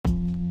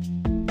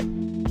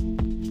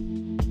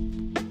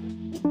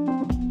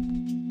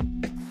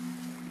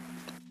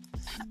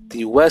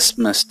The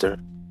Westminster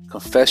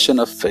Confession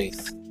of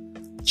Faith,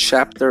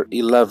 Chapter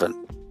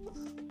 11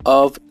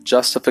 of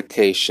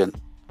Justification,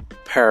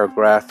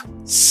 Paragraph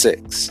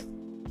 6.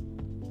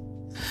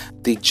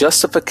 The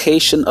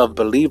justification of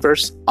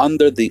believers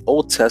under the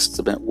Old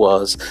Testament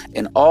was,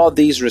 in all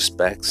these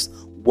respects,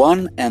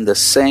 one and the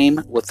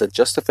same with the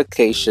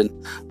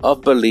justification of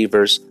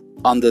believers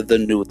under the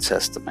New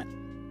Testament.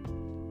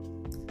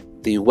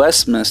 The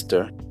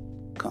Westminster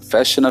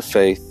Confession of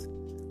Faith,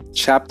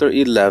 Chapter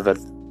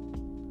 11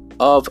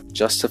 of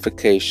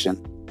Justification,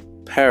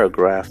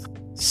 Paragraph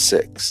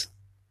 6.